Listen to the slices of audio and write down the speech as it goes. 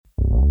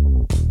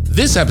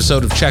This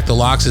episode of Check the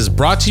Locks is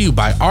brought to you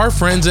by our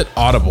friends at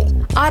Audible.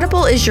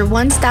 Audible is your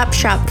one-stop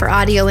shop for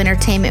audio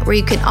entertainment where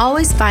you can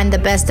always find the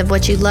best of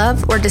what you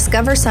love or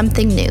discover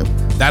something new.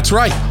 That's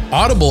right.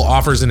 Audible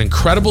offers an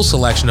incredible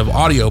selection of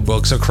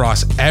audiobooks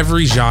across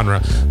every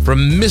genre,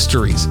 from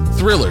mysteries,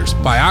 thrillers,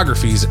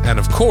 biographies, and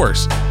of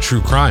course,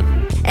 true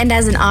crime. And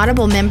as an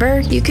Audible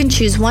member, you can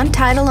choose one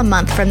title a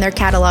month from their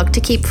catalog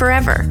to keep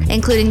forever,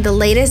 including the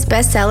latest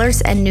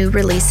bestsellers and new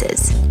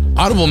releases.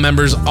 Audible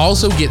members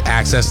also get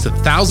access to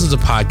thousands of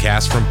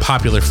podcasts from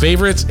popular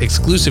favorites,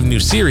 exclusive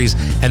new series,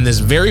 and this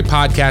very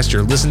podcast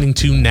you're listening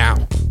to now.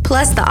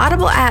 Plus, the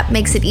Audible app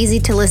makes it easy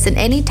to listen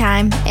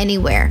anytime,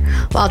 anywhere.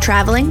 While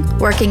traveling,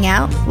 working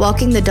out,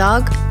 walking the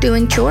dog,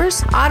 doing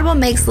chores, Audible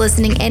makes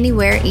listening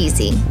anywhere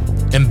easy.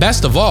 And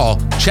best of all,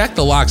 Check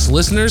the Locks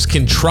listeners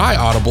can try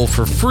Audible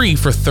for free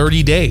for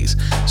 30 days.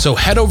 So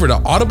head over to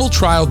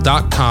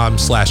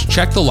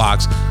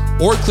audibletrial.com/checkthelocks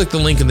or click the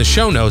link in the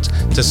show notes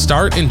to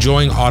start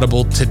enjoying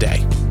Audible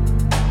today.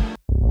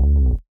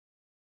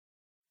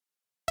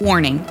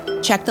 Warning,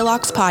 Check the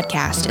Locks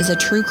podcast is a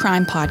true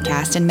crime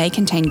podcast and may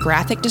contain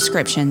graphic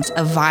descriptions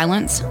of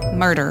violence,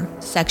 murder,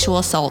 sexual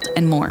assault,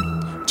 and more.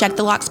 Check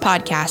the Locks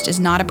podcast is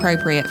not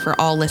appropriate for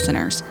all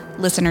listeners.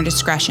 Listener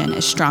discretion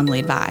is strongly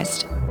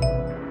advised.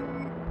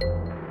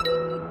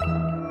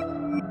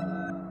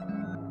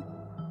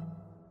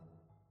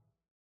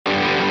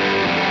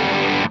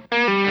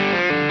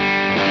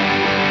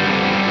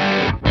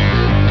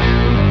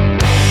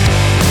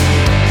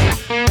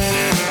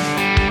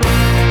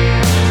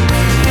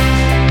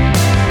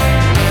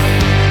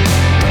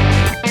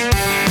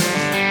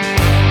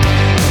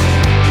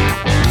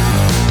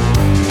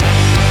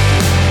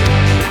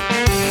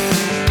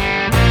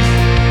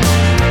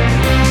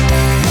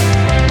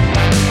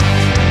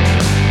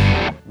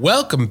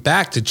 Welcome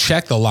back to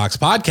Check the Locks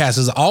podcast.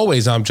 As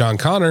always, I'm John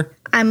Connor.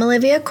 I'm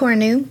Olivia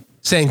Cornu.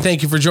 Saying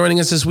thank you for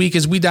joining us this week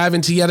as we dive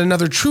into yet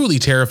another truly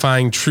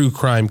terrifying true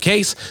crime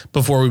case.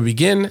 Before we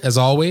begin, as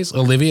always,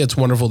 Olivia, it's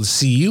wonderful to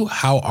see you.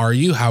 How are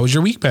you? How has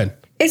your week been?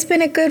 It's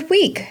been a good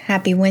week.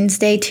 Happy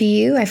Wednesday to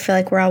you. I feel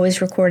like we're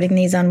always recording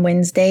these on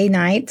Wednesday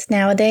nights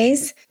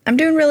nowadays. I'm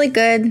doing really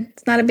good.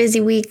 It's not a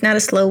busy week, not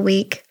a slow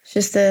week. It's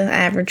just an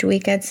average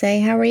week, I'd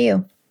say. How are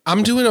you?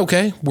 I'm doing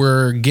okay.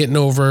 We're getting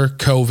over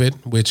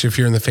COVID, which if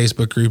you're in the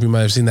Facebook group, you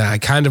might have seen that. I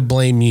kind of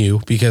blame you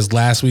because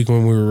last week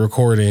when we were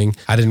recording,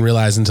 I didn't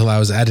realize until I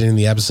was editing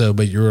the episode,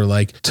 but you were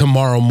like,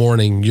 tomorrow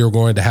morning, you're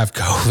going to have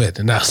COVID.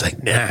 And I was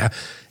like, nah.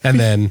 And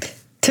then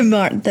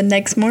Tomorrow, the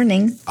next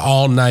morning.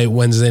 All night,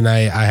 Wednesday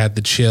night, I had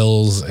the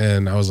chills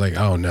and I was like,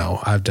 oh no,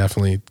 I've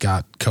definitely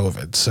got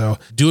COVID. So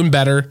doing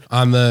better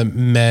on the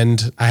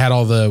mend. I had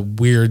all the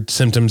weird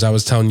symptoms I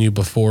was telling you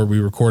before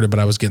we recorded, but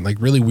I was getting like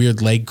really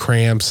weird leg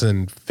cramps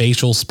and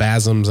facial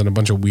spasms and a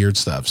bunch of weird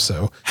stuff.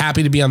 So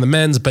happy to be on the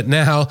mends, but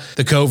now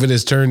the COVID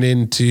has turned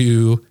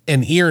into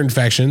an ear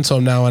infection. So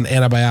I'm now on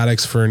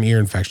antibiotics for an ear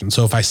infection.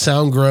 So if I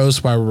sound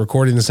gross while we're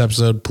recording this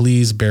episode,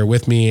 please bear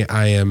with me.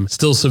 I am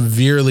still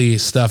severely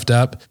stuffed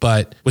up,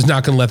 but was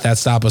not going to let that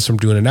stop us from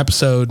doing an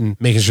episode and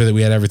making sure that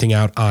we had everything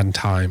out on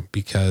time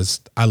because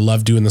I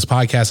love doing this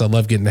podcast. I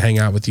love getting to hang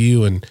out with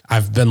you and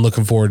I've been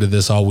looking forward to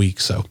this all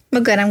week. So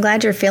well, good. I'm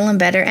glad you're feeling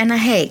better. And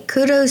hey,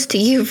 kudos to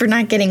you for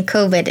not getting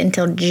COVID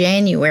until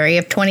January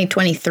of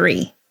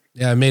 2023.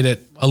 Yeah, I made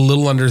it a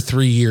little under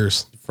 3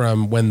 years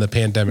from when the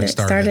pandemic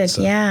started.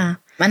 So. Yeah.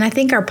 And I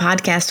think our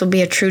podcast will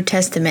be a true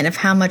testament of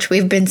how much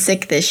we've been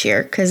sick this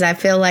year. Because I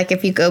feel like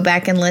if you go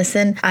back and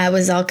listen, I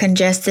was all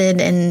congested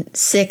and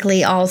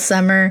sickly all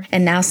summer.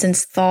 And now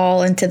since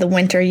fall into the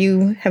winter,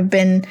 you have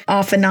been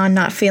off and on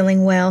not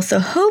feeling well. So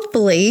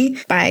hopefully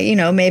by,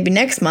 maybe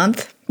next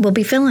month, we'll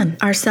be feeling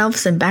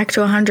ourselves and back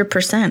to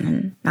 100%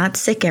 and not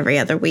sick every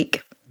other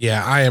week.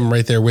 Yeah, I am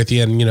right there with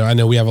you. And, I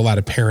know we have a lot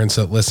of parents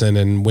that listen.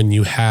 And when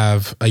you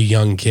have a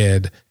young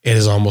kid, it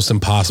is almost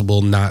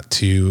impossible not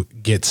to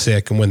get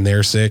sick when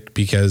they're sick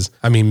because,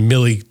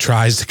 Millie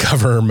tries to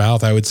cover her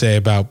mouth. I would say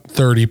about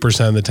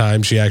 30% of the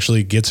time she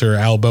actually gets her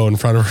elbow in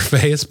front of her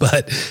face.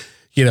 But,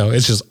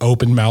 it's just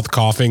open mouth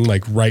coughing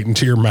like right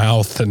into your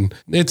mouth. And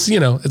it's,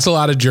 it's a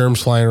lot of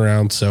germs flying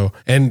around. So,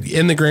 and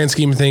in the grand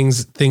scheme of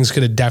things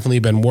could have definitely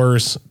been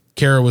worse.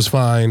 Kara was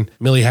fine.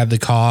 Millie had the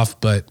cough,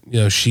 but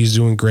she's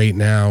doing great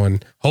now.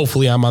 And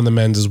hopefully I'm on the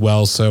mend as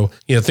well. So,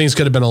 things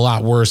could have been a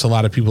lot worse. A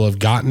lot of people have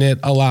gotten it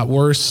a lot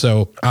worse.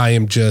 So I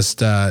am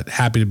just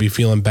happy to be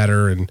feeling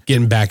better and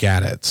getting back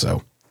at it.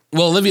 So,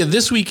 well, Olivia,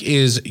 this week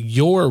is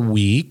your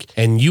week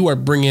and you are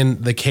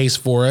bringing the case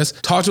for us.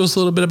 Talk to us a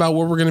little bit about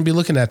what we're going to be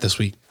looking at this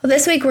week. Well,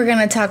 this week we're going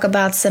to talk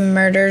about some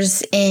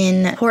murders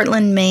in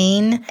Portland,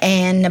 Maine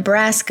and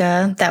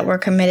Nebraska that were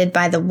committed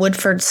by the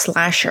Woodford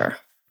Slasher.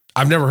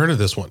 I've never heard of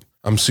this one.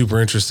 I'm super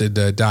interested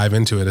to dive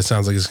into it. It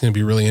sounds like it's going to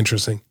be really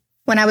interesting.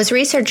 When I was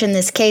researching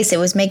this case, it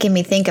was making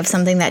me think of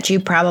something that you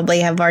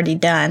probably have already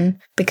done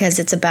because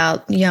it's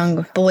about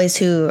young boys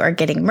who are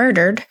getting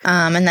murdered.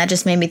 And that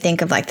just made me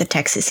think of like the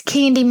Texas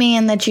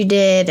Candyman that you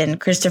did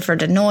and Christopher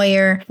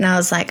Denoyer. And I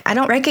was like, I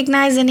don't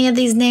recognize any of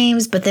these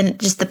names, but then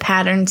just the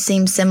pattern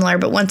seems similar.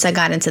 But once I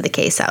got into the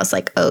case, I was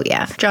like, oh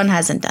yeah, John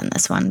hasn't done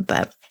this one,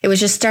 but it was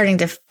just starting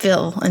to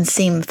feel and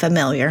seem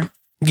familiar.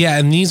 Yeah,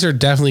 and these are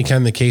definitely kind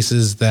of the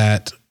cases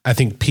that I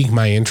think piqued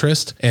my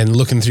interest. And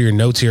looking through your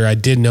notes here, I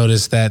did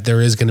notice that there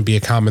is going to be a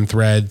common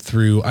thread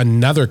through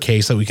another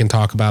case that we can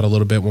talk about a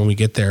little bit when we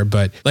get there.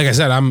 But like I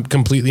said, I'm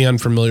completely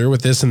unfamiliar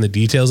with this and the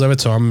details of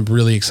it, so I'm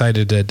really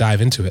excited to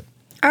dive into it.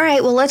 All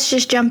right, well, let's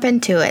just jump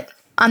into it.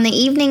 On the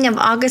evening of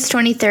August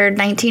 23rd,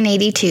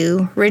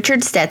 1982,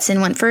 Richard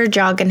Stetson went for a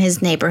jog in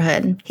his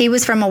neighborhood. He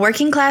was from a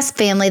working-class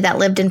family that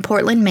lived in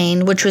Portland,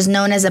 Maine, which was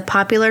known as a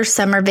popular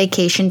summer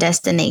vacation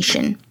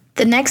destination.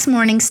 The next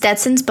morning,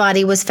 Stetson's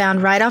body was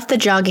found right off the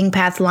jogging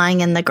path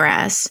lying in the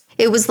grass.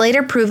 It was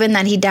later proven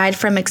that he died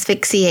from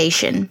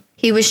asphyxiation.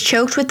 He was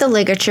choked with the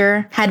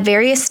ligature, had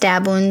various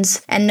stab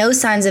wounds, and no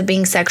signs of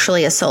being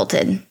sexually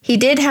assaulted. He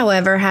did,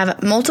 however,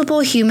 have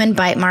multiple human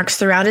bite marks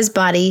throughout his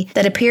body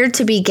that appeared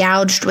to be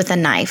gouged with a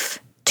knife.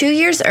 2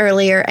 years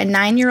earlier, a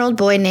 9-year-old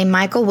boy named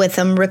Michael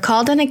Witham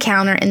recalled an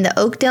encounter in the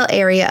Oakdale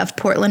area of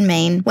Portland,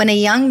 Maine, when a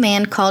young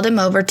man called him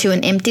over to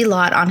an empty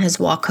lot on his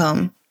walk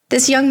home.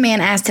 This young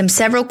man asked him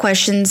several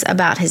questions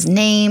about his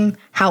name,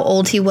 how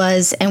old he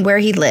was, and where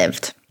he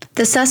lived.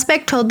 The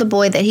suspect told the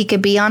boy that he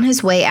could be on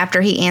his way after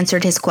he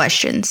answered his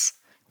questions.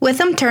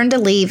 Witham turned to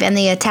leave, and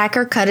the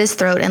attacker cut his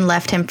throat and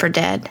left him for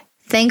dead.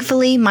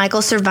 Thankfully,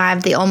 Michael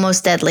survived the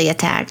almost deadly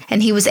attack,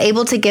 and he was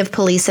able to give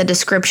police a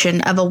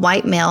description of a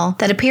white male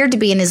that appeared to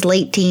be in his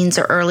late teens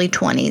or early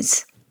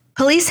 20s.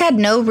 Police had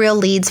no real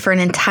leads for an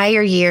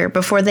entire year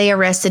before they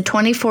arrested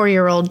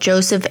 24-year-old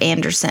Joseph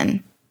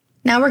Anderson.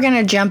 Now we're going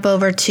to jump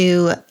over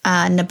to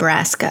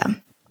Nebraska.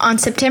 On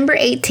September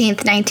 18,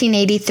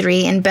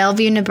 1983, in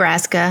Bellevue,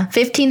 Nebraska,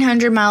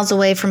 1,500 miles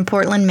away from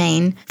Portland,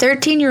 Maine,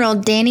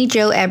 13-year-old Danny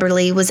Joe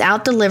Eberly was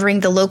out delivering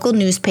the local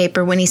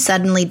newspaper when he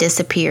suddenly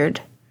disappeared.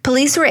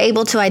 Police were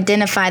able to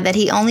identify that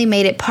he only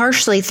made it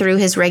partially through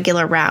his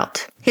regular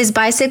route. His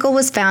bicycle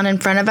was found in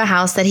front of a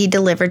house that he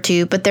delivered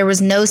to, but there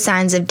was no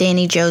signs of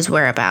Danny Joe's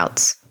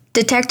whereabouts.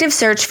 Detectives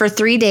searched for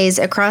 3 days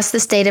across the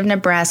state of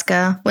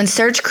Nebraska when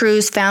search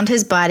crews found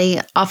his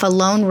body off a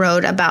lone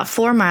road about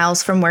 4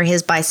 miles from where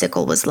his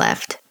bicycle was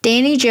left.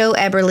 Danny Joe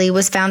Eberly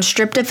was found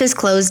stripped of his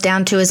clothes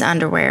down to his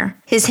underwear.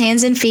 His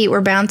hands and feet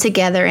were bound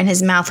together and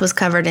his mouth was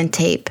covered in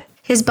tape.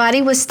 His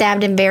body was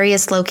stabbed in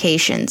various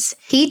locations.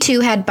 He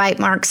too had bite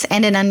marks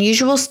and an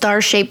unusual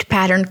star-shaped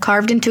pattern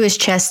carved into his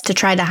chest to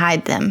try to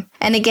hide them.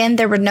 And again,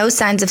 there were no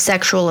signs of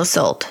sexual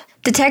assault.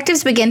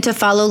 Detectives began to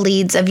follow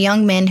leads of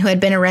young men who had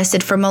been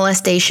arrested for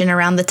molestation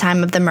around the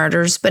time of the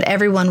murders, but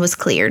everyone was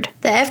cleared.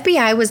 The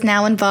FBI was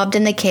now involved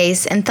in the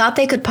case and thought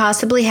they could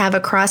possibly have a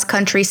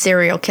cross-country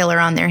serial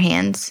killer on their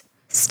hands.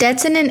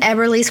 Stetson and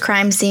Eberly's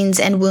crime scenes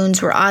and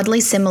wounds were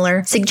oddly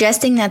similar,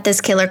 suggesting that this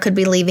killer could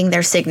be leaving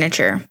their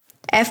signature.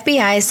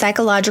 FBI's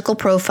psychological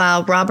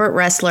profile, Robert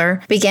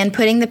Ressler, began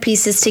putting the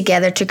pieces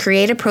together to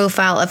create a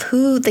profile of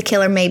who the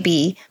killer may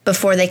be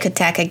before they could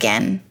attack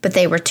again, but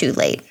they were too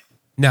late.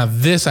 Now,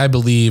 this, I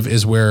believe,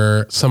 is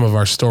where some of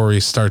our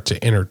stories start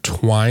to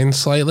intertwine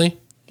slightly.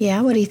 Yeah,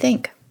 what do you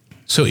think?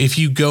 So if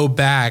you go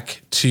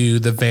back to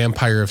the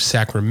Vampire of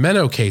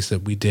Sacramento case that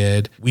we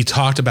did, we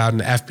talked about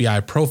an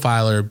FBI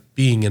profiler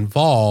being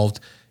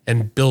involved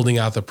and building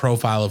out the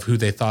profile of who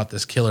they thought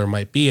this killer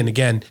might be. And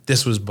again,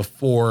 this was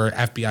before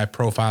FBI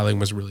profiling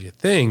was really a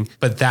thing,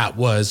 but that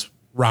was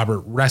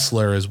Robert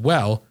Ressler as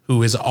well,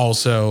 who is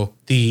also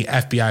the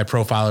FBI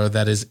profiler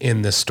that is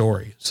in this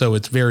story. So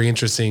it's very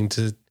interesting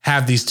to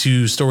have these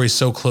two stories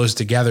so close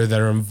together that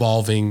are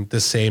involving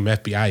the same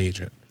FBI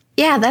agent.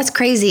 Yeah, that's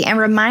crazy. And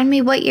remind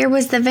me, what year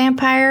was the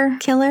vampire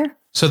killer?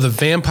 So the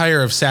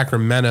Vampire of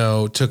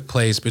Sacramento took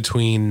place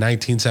between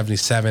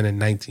 1977 and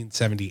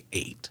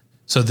 1978.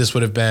 So this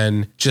would have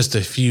been just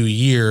a few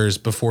years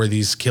before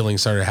these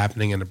killings started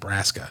happening in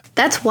Nebraska.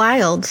 That's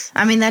wild.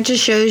 I mean, that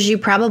just shows you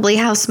probably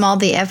how small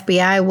the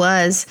FBI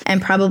was,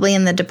 and probably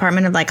in the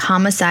Department of like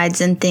homicides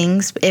and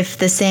things, if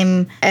the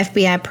same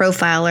FBI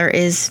profiler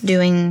is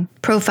doing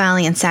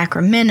profiling in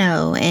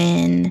Sacramento,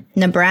 in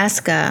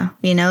Nebraska,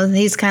 you know,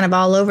 he's kind of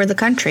all over the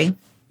country.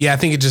 Yeah, I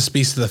think it just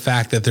speaks to the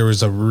fact that there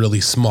was a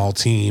really small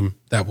team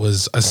that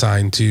was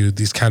assigned to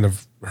these kind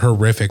of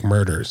horrific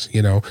murders.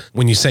 You know,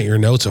 when you sent your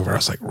notes over, I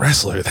was like,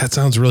 Ressler, that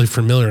sounds really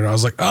familiar. And I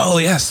was like, oh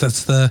yes,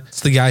 that's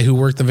the guy who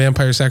worked the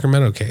Vampire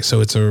Sacramento case. So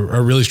it's a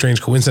really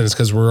strange coincidence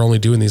because we're only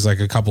doing these like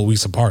a couple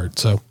weeks apart.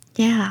 So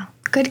yeah,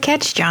 good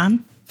catch,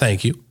 John.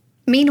 Thank you.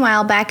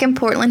 Meanwhile, back in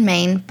Portland,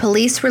 Maine,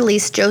 police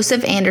released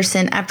Joseph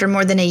Anderson after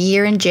more than a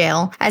year in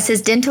jail, as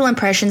his dental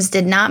impressions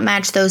did not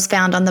match those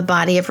found on the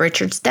body of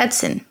Richard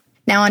Stetson.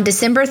 Now, on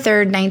December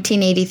 3rd,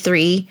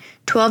 1983,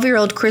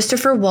 12-year-old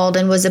Christopher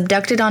Walden was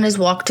abducted on his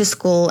walk to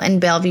school in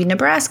Bellevue,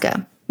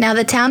 Nebraska. Now,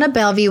 the town of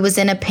Bellevue was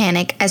in a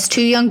panic as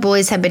 2 young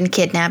boys had been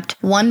kidnapped,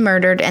 one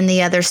murdered and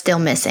the other still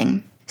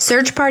missing.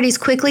 Search parties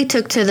quickly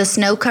took to the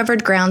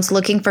snow-covered grounds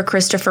looking for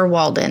Christopher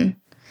Walden.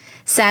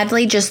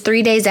 Sadly, just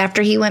 3 days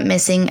after he went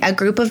missing, a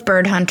group of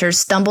bird hunters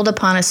stumbled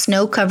upon a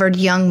snow-covered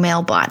young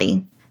male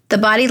body. The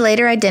body,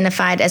 later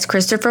identified as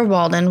Christopher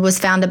Walden, was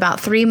found about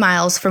 3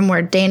 miles from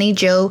where Danny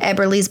Joe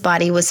Eberly's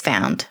body was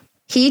found.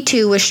 He,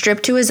 too, was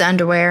stripped to his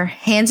underwear,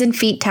 hands and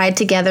feet tied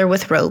together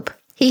with rope.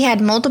 He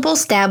had multiple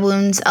stab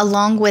wounds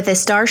along with a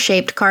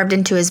star-shaped carved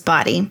into his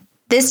body.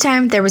 This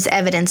time, there was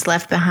evidence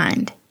left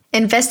behind.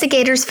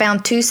 Investigators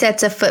found 2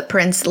 sets of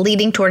footprints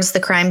leading towards the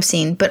crime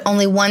scene, but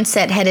only one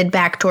set headed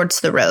back towards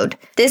the road.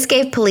 This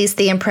gave police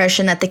the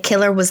impression that the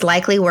killer was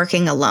likely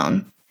working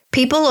alone.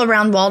 People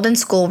around Walden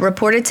School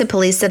reported to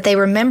police that they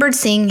remembered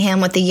seeing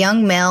him with a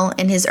young male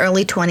in his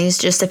early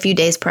 20s just a few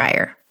days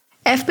prior.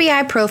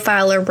 FBI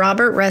profiler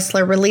Robert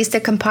Ressler released a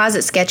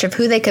composite sketch of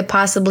who they could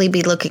possibly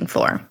be looking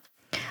for.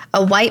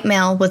 A white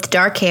male with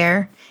dark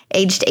hair,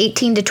 aged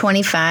 18 to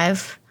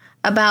 25,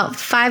 about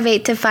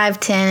 5'8 to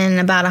 5'10 and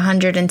about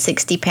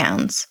 160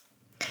 pounds.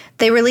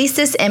 They released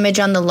this image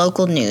on the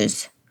local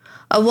news.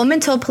 A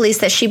woman told police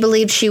that she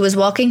believed she was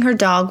walking her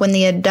dog when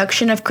the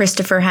abduction of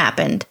Christopher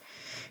happened.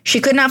 She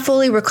could not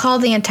fully recall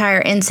the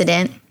entire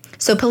incident,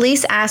 so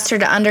police asked her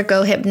to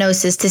undergo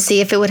hypnosis to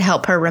see if it would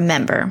help her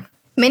remember.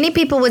 Many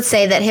people would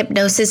say that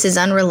hypnosis is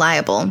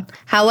unreliable.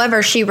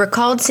 However, she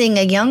recalled seeing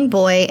a young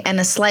boy and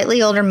a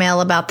slightly older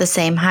male about the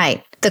same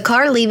height. The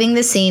car leaving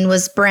the scene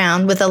was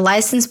brown with a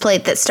license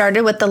plate that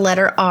started with the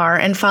letter R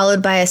and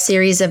followed by a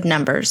series of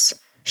numbers.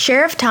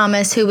 Sheriff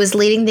Thomas, who was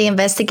leading the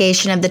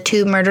investigation of the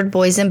 2 murdered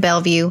boys in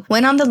Bellevue,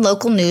 went on the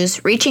local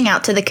news, reaching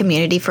out to the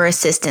community for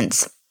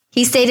assistance.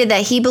 He stated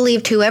that he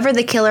believed whoever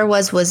the killer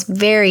was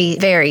very,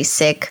 very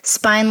sick,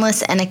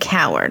 spineless, and a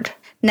coward.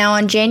 Now,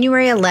 on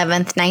January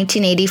 11th,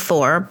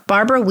 1984,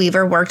 Barbara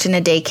Weaver worked in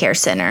a daycare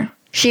center.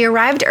 She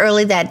arrived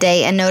early that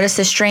day and noticed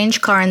a strange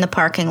car in the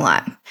parking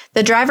lot.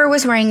 The driver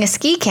was wearing a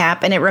ski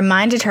cap, and it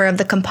reminded her of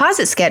the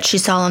composite sketch she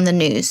saw on the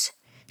news.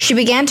 She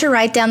began to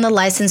write down the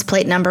license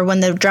plate number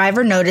when the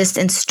driver noticed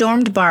and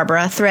stormed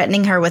Barbara,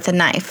 threatening her with a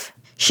knife.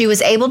 She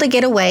was able to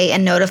get away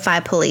and notify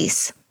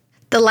police.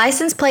 The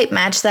license plate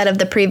matched that of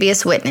the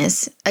previous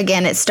witness.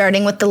 Again, it's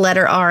starting with the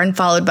letter R and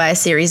followed by a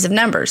series of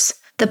numbers.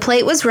 The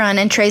plate was run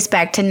and traced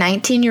back to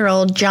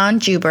 19-year-old John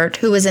Joubert,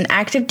 who was an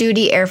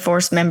active-duty Air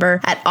Force member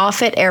at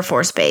Offutt Air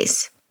Force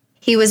Base.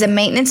 He was a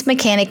maintenance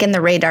mechanic in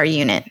the radar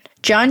unit.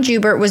 John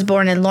Joubert was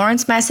born in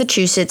Lawrence,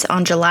 Massachusetts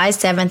on July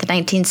 7,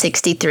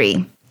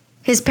 1963.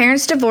 His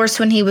parents divorced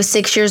when he was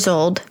 6 years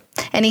old,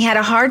 and he had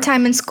a hard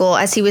time in school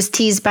as he was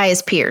teased by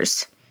his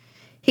peers.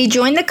 He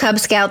joined the Cub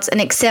Scouts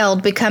and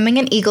excelled, becoming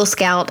an Eagle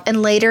Scout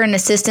and later an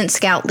assistant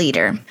scout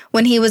leader.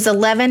 When he was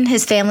 11,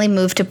 his family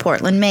moved to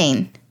Portland,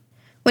 Maine.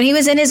 When he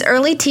was in his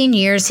early teen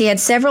years, he had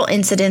several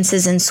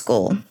incidences in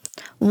school.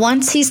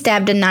 Once, he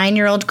stabbed a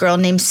 9-year-old girl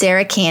named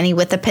Sarah Canny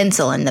with a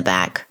pencil in the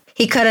back.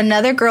 He cut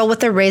another girl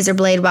with a razor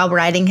blade while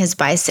riding his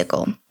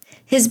bicycle.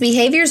 His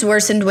behaviors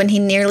worsened when he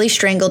nearly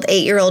strangled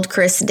 8-year-old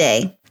Chris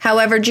Day.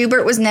 However,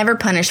 Joubert was never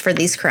punished for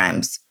these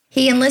crimes.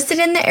 He enlisted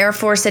in the Air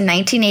Force in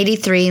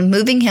 1983,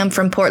 moving him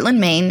from Portland,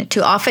 Maine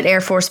to Offutt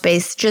Air Force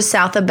Base just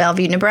south of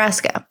Bellevue,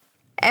 Nebraska.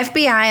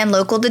 FBI and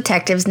local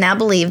detectives now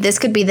believe this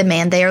could be the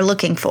man they are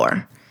looking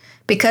for.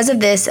 Because of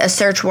this, a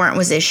search warrant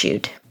was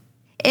issued.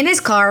 In his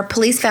car,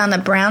 police found a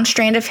brown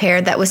strand of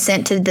hair that was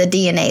sent to the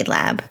DNA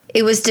lab.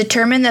 It was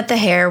determined that the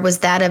hair was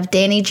that of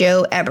Danny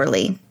Joe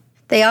Eberly.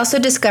 They also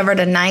discovered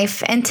a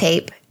knife and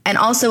tape, and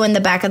also in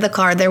the back of the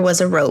car there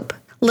was a rope.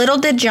 Little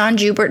did John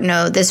Joubert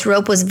know this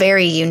rope was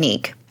very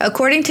unique.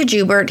 According to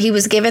Joubert, he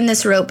was given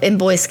this rope in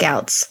Boy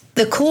Scouts.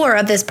 The core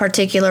of this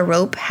particular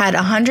rope had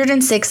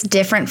 106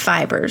 different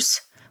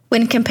fibers.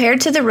 When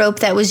compared to the rope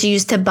that was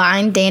used to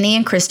bind Danny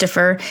and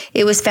Christopher,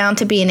 it was found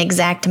to be an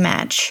exact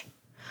match.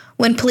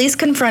 When police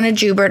confronted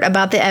Joubert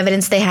about the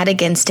evidence they had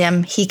against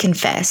him, he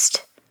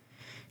confessed.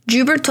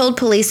 Joubert told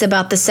police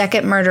about the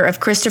second murder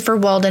of Christopher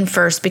Walden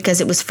first because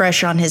it was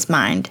fresh on his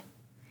mind.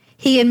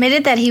 He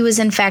admitted that he was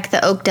in fact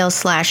the Oakdale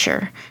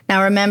Slasher.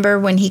 Now remember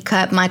when he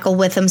cut Michael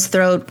Witham's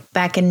throat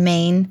back in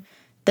Maine,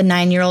 the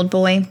 9-year-old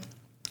boy?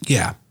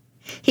 Yeah.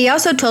 He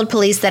also told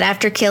police that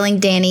after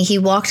killing Danny, he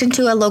walked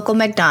into a local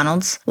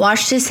McDonald's,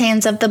 washed his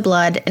hands of the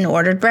blood, and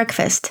ordered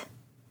breakfast.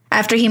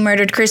 After he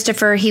murdered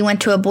Christopher, he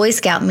went to a Boy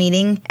Scout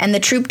meeting, and the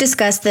troop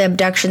discussed the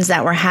abductions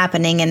that were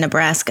happening in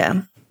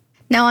Nebraska.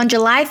 Now, on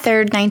July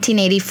 3,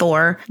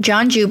 1984,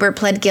 John Joubert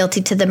pled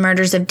guilty to the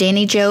murders of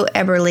Danny Joe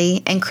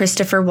Eberly and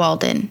Christopher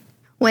Walden.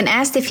 When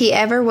asked if he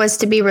ever was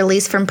to be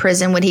released from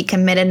prison, would he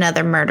commit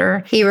another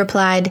murder, he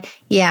replied,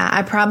 "Yeah,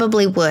 I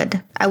probably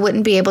would. I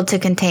wouldn't be able to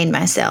contain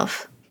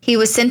myself." He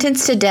was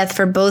sentenced to death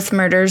for both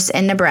murders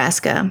in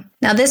Nebraska.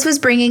 Now, this was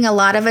bringing a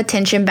lot of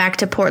attention back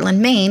to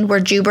Portland, Maine, where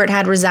Joubert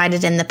had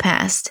resided in the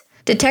past.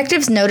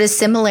 Detectives noticed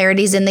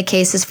similarities in the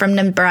cases from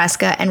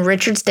Nebraska and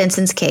Richard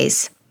Stenson's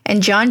case,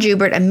 and John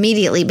Joubert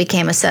immediately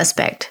became a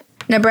suspect.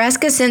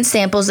 Nebraska sent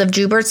samples of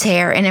Joubert's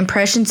hair and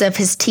impressions of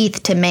his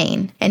teeth to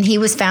Maine, and he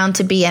was found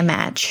to be a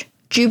match.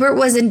 Joubert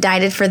was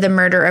indicted for the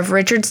murder of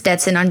Richard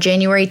Stetson on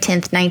January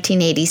 10,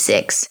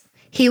 1986.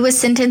 He was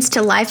sentenced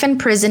to life in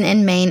prison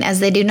in Maine as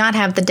they do not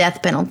have the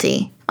death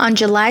penalty. On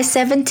July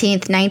 17,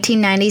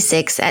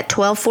 1996, at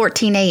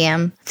 12:14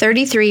 a.m.,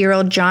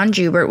 33-year-old John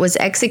Joubert was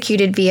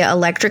executed via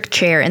electric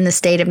chair in the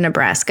state of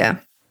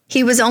Nebraska.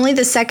 He was only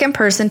the second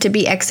person to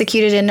be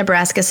executed in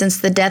Nebraska since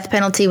the death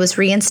penalty was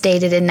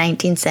reinstated in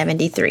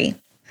 1973.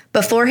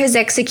 Before his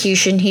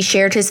execution, he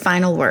shared his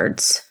final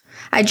words.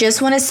 "I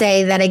just want to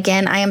say that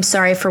again, I am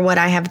sorry for what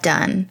I have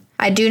done.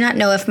 I do not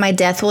know if my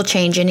death will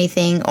change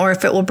anything or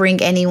if it will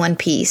bring anyone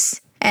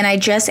peace. And I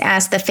just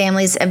ask the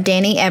families of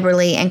Danny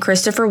Eberly and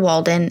Christopher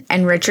Walden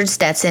and Richard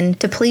Stetson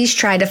to please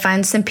try to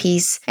find some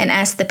peace and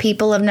ask the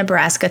people of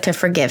Nebraska to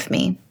forgive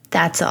me.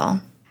 That's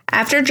all."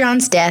 After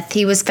John's death,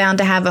 he was found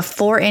to have a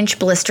 4-inch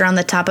blister on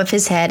the top of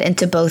his head and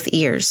to both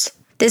ears.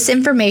 This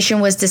information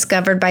was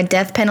discovered by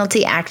death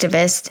penalty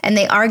activists, and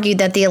they argued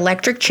that the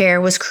electric chair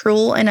was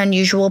cruel and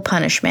unusual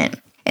punishment,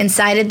 and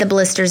cited the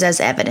blisters as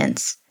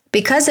evidence.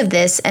 Because of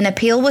this, an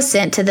appeal was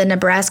sent to the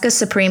Nebraska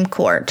Supreme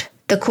Court.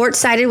 The court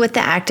sided with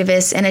the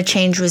activists, and a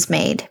change was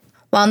made.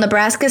 While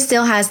Nebraska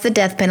still has the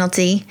death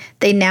penalty,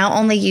 they now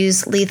only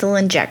use lethal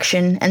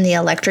injection, and the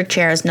electric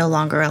chair is no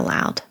longer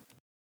allowed.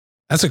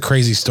 That's a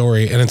crazy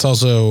story. And it's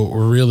also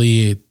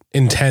really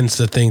intense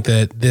to think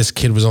that this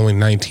kid was only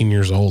 19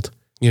 years old.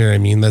 You know what I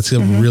mean? That's a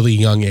really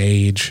young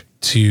age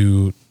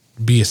to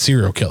be a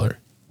serial killer,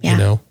 you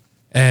know?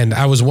 And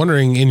I was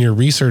wondering in your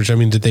research, I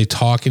mean, did they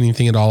talk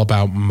anything at all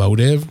about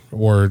motive?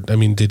 Or, I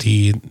mean, did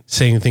he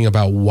say anything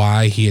about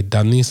why he had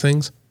done these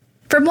things?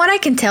 From what I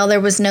can tell, there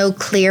was no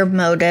clear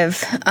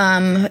motive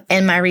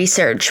in my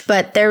research,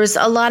 but there was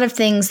a lot of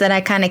things that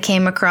I kind of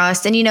came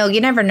across. And, you know, you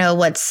never know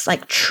what's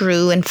like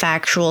true and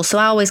factual. So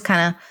I always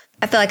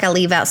I feel like I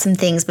leave out some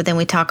things, but then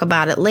we talk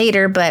about it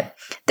later. But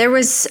there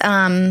was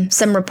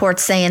some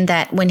reports saying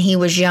that when he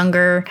was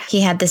younger,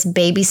 he had this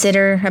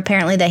babysitter,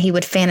 apparently, that he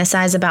would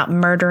fantasize about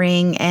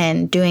murdering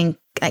and doing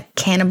like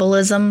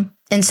cannibalism.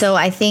 And so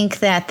I think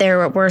that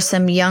there were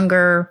some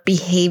younger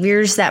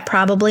behaviors that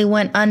probably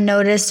went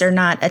unnoticed or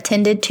not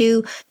attended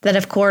to that,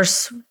 of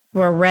course,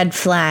 were red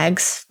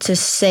flags to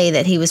say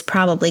that he was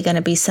probably going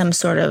to be some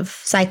sort of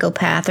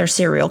psychopath or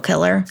serial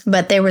killer.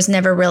 But there was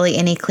never really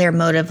any clear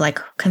motive, like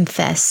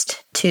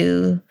confessed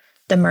to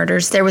the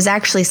murders. There was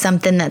actually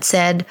something that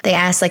said, they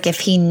asked like if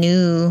he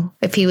knew,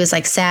 if he was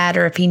like sad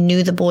or if he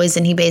knew the boys,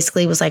 and he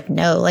basically was like,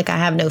 no, like I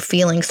have no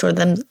feelings toward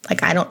them.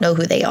 Like I don't know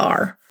who they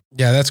are.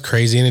 Yeah, that's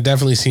crazy. And it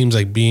definitely seems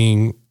like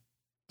being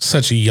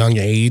such a young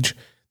age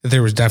that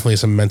there was definitely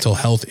some mental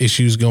health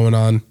issues going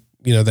on,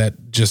 you know,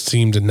 that just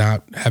seemed to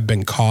not have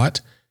been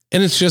caught.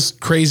 And it's just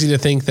crazy to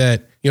think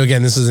that, you know,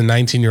 again, this is a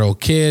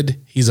 19-year-old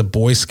kid. He's a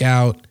Boy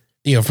Scout.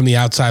 You know, from the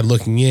outside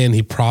looking in,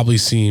 he probably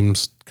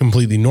seems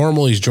completely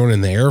normal. He's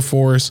joining the Air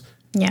Force.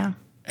 Yeah.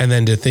 And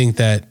then to think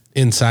that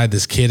inside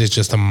this kid is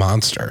just a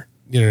monster.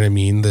 You know what I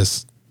mean?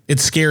 It's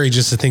scary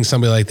just to think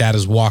somebody like that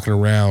is walking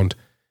around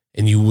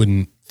and you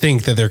wouldn't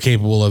think that they're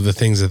capable of the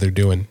things that they're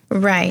doing.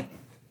 Right.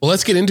 Well,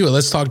 let's get into it.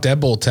 Let's talk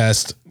deadbolt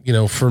test. You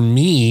know, for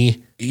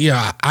me,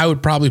 yeah, I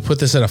would probably put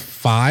this at a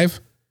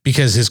 5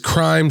 because his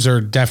crimes are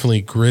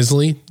definitely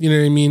grisly. You know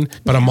what I mean?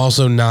 But I'm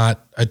also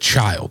not a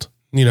child.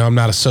 You know, I'm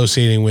not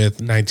associating with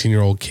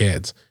 19-year-old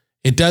kids.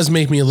 It does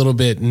make me a little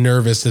bit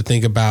nervous to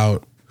think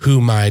about who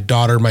my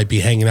daughter might be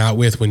hanging out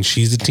with when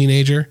she's a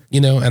teenager,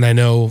 you know? And I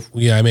know,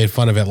 yeah, I made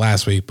fun of it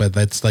last week, but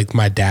that's like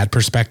my dad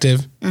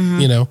perspective,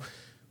 you know?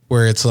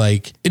 Where it's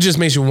like, it just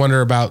makes you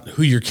wonder about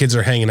who your kids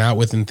are hanging out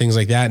with and things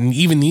like that. And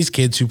even these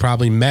kids who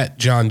probably met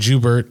John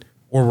Joubert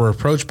or were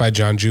approached by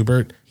John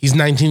Joubert, he's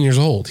 19 years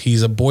old.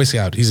 He's a Boy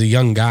Scout. He's a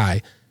young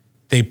guy.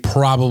 They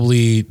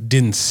probably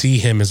didn't see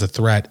him as a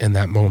threat in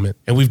that moment.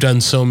 And we've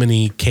done so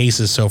many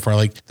cases so far,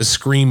 like the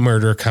Scream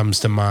murder comes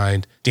to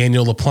mind.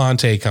 Daniel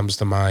LaPlante comes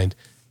to mind.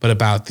 But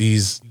about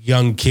these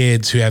young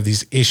kids who have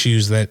these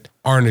issues that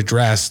aren't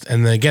addressed.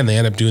 And then again, they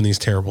end up doing these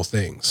terrible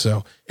things.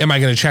 So am I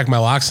going to check my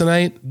locks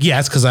tonight?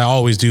 Yes, because I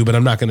always do, but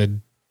I'm not going to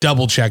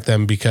double check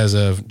them because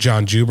of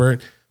John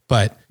Joubert.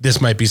 But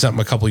this might be something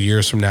a couple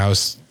years from now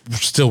is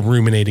still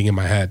ruminating in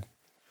my head.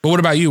 But what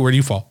about you? Where do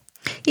you fall?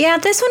 Yeah,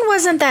 this one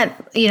wasn't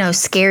that, you know,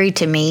 scary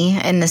to me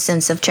in the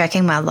sense of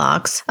checking my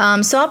locks.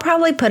 So I'll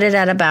probably put it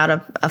at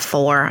about a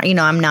 4. You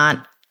know, I'm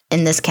not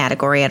in this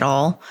category at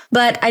all.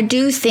 But I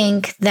do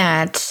think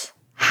that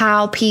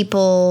how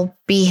people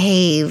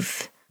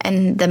behave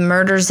and the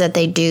murders that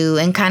they do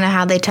and kind of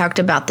how they talked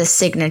about the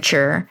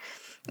signature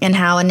and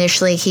how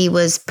initially he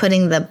was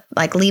putting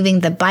leaving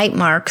the bite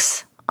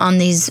marks on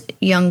these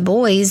young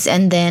boys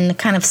and then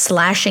kind of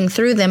slashing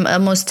through them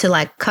almost to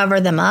like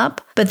cover them up.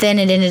 But then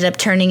it ended up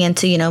turning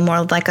into, you know,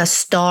 more like a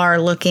star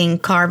looking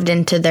carved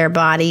into their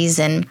bodies.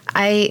 And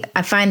I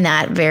find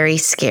that very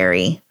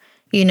scary,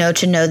 you know,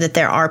 to know that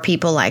there are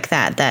people like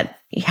that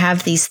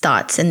have these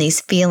thoughts and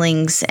these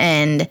feelings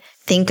and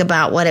think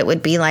about what it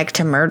would be like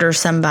to murder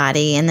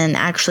somebody and then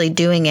actually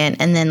doing it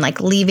and then like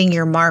leaving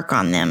your mark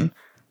on them,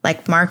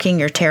 like marking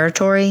your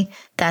territory.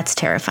 That's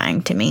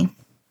terrifying to me.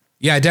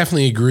 Yeah, I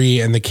definitely agree.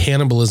 And the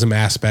cannibalism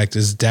aspect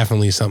is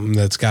definitely something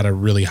that's got a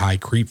really high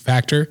creep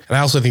factor. And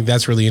I also think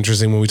that's really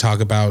interesting when we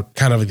talk about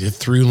kind of the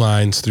through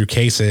lines through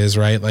cases,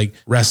 right? Like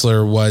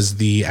Wrestler was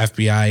the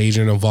FBI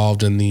agent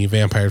involved in the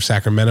Vampire of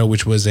Sacramento,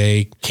 which was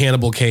a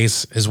cannibal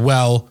case as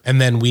well. And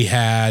then we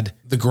had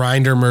the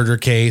Grinder murder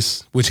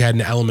case, which had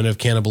an element of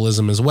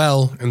cannibalism as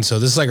well. And so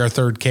this is like our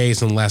third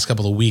case in the last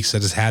couple of weeks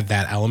that has had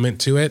that element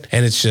to it.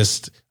 And it's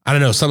just, I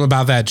don't know, something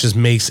about that just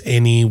makes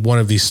any one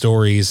of these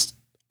stories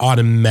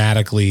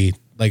automatically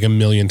like a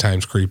million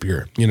times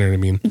creepier. You know what I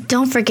mean?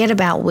 Don't forget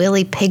about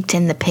Willie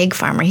Pigton, the pig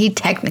farmer. He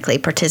technically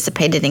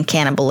participated in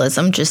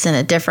cannibalism, just in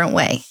a different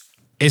way.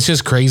 It's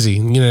just crazy.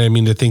 You know what I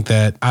mean? To think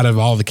that out of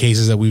all the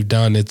cases that we've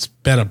done, it's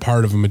been a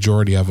part of a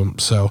majority of them.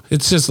 So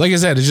it's just, like I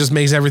said, it just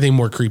makes everything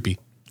more creepy.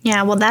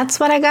 Yeah, well,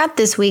 that's what I got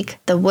this week.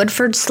 The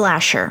Woodford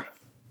Slasher.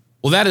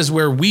 Well, that is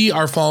where we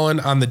are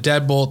falling on the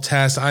deadbolt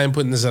test. I am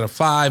putting this at a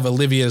 5.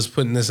 Olivia is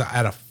putting this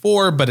at a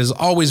 4. But as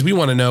always, we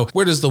want to know,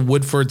 where does the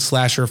Woodford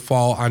Slasher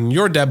fall on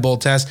your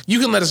deadbolt test? You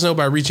can let us know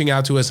by reaching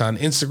out to us on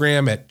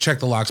Instagram at Check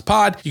the Locks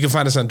Pod. You can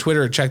find us on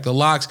Twitter at Check the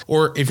Locks.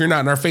 Or if you're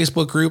not in our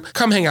Facebook group,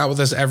 come hang out with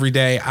us every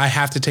day. I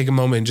have to take a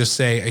moment and just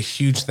say a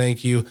huge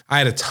thank you. I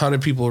had a ton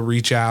of people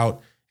reach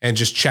out and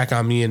just check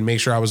on me and make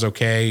sure I was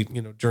okay,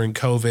 you know, during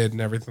COVID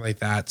and everything like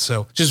that.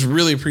 So just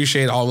really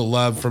appreciate all the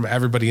love from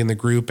everybody in the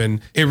group.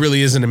 And it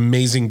really is an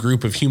amazing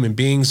group of human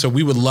beings. So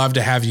we would love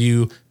to have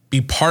you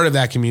be part of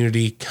that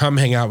community. Come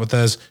hang out with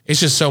us. It's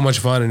just so much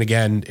fun. And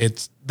again,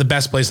 it's the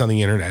best place on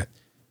the internet.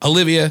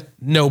 Olivia,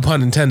 no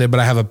pun intended,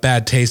 but I have a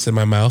bad taste in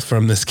my mouth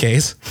from this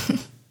case.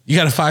 You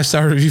got a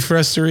 5-star review for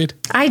us to read?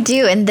 I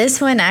do. And this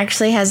one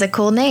actually has a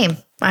cool name.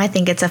 I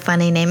think it's a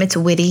funny name. It's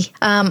witty.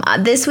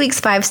 This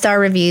week's 5-star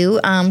review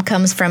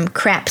comes from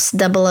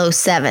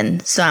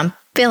Craps007. So I'm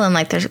feeling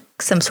like there's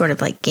some sort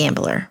of like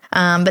gambler.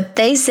 But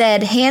they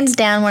said, hands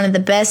down, one of the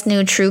best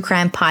new true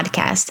crime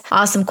podcasts.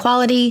 Awesome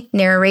quality,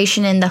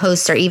 narration, and the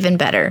hosts are even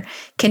better.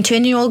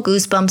 Continual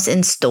goosebumps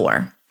in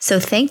store. So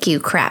thank you,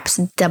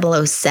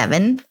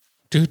 Craps007.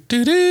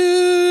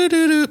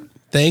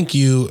 Thank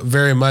you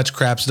very much,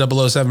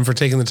 Craps007, for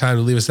taking the time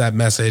to leave us that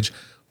message.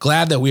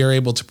 Glad that we are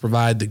able to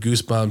provide the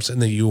goosebumps and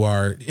that you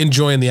are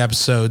enjoying the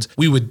episodes.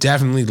 We would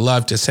definitely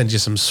love to send you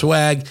some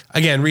swag.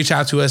 Again, reach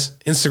out to us.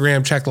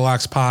 Instagram, Check the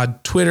Locks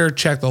Pod. Twitter,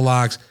 Check the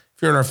Locks.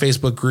 If you're in our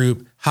Facebook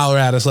group, holler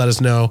at us, let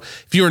us know.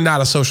 If you are not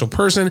a social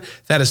person,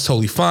 that is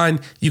totally fine.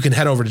 You can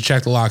head over to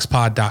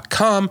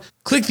checkthelockspod.com,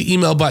 click the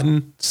email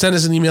button, send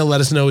us an email,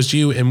 let us know it's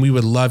you, and we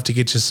would love to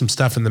get you some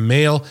stuff in the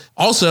mail.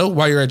 Also,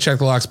 while you're at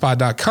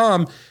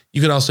checkthelockspod.com,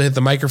 you can also hit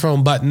the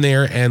microphone button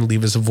there and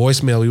leave us a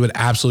voicemail. We would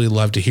absolutely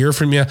love to hear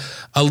from you.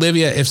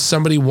 Olivia, if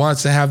somebody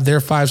wants to have their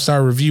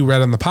 5-star review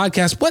read on the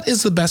podcast, what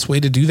is the best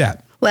way to do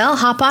that? Well,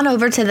 hop on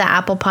over to the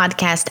Apple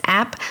Podcast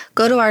app,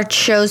 go to our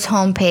show's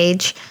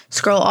homepage,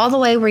 scroll all the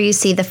way where you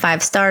see the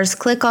 5 stars,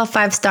 click all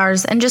 5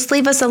 stars, and just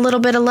leave us a little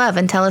bit of love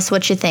and tell us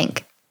what you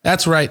think.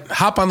 That's right.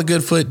 Hop on the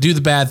good foot, do the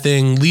bad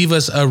thing, leave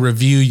us a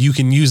review. You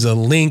can use a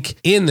link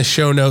in the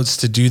show notes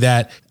to do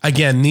that.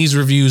 Again, these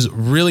reviews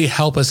really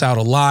help us out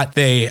a lot.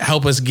 They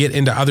help us get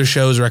into other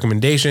shows'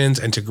 recommendations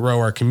and to grow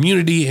our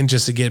community and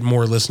just to get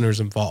more listeners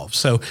involved.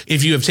 So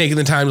if you have taken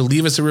the time to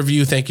leave us a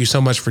review, thank you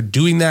so much for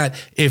doing that.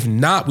 If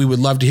not, we would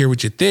love to hear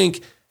what you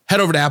think.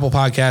 Head over to Apple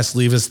Podcasts,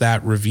 leave us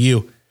that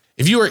review.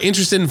 If you are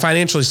interested in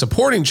financially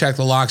supporting Check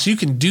the Locks, you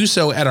can do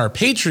so at our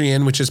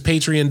Patreon, which is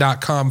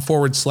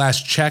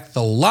patreon.com/Check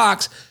the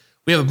Locks.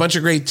 We have a bunch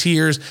of great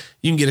tiers.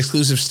 You can get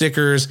exclusive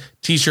stickers,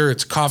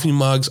 t-shirts, coffee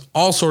mugs,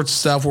 all sorts of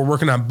stuff. We're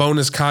working on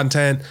bonus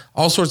content,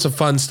 all sorts of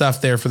fun stuff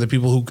there for the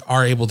people who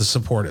are able to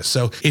support us.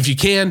 So if you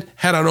can,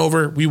 head on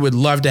over. We would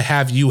love to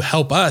have you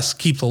help us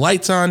keep the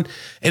lights on.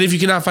 And if you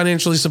cannot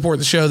financially support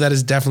the show, that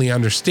is definitely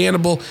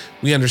understandable.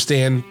 We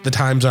understand the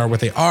times are what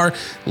they are.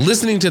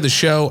 Listening to the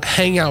show,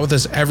 hanging out with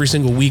us every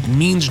single week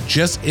means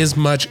just as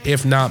much,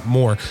 if not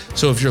more.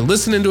 So if you're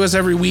listening to us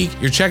every week,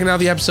 you're checking out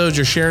the episodes,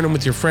 you're sharing them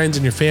with your friends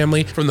and your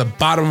family, from the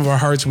bottom of our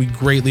hearts, we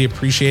greatly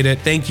appreciate it.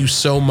 Thank you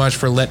so much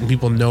for letting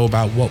people know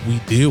about what we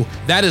do.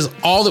 That is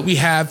all that we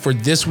have for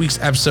this week's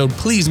episode.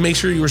 Please make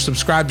sure you are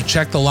subscribed to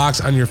Check the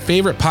Locks on your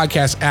favorite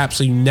podcast app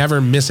so you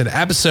never miss an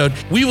episode.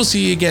 We will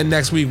see you again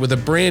next week with a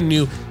brand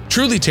new,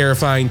 truly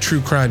terrifying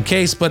true crime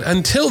case. But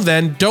until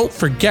then, don't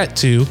forget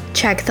to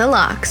check the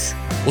locks.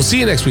 We'll see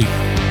you next week.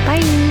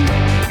 Bye.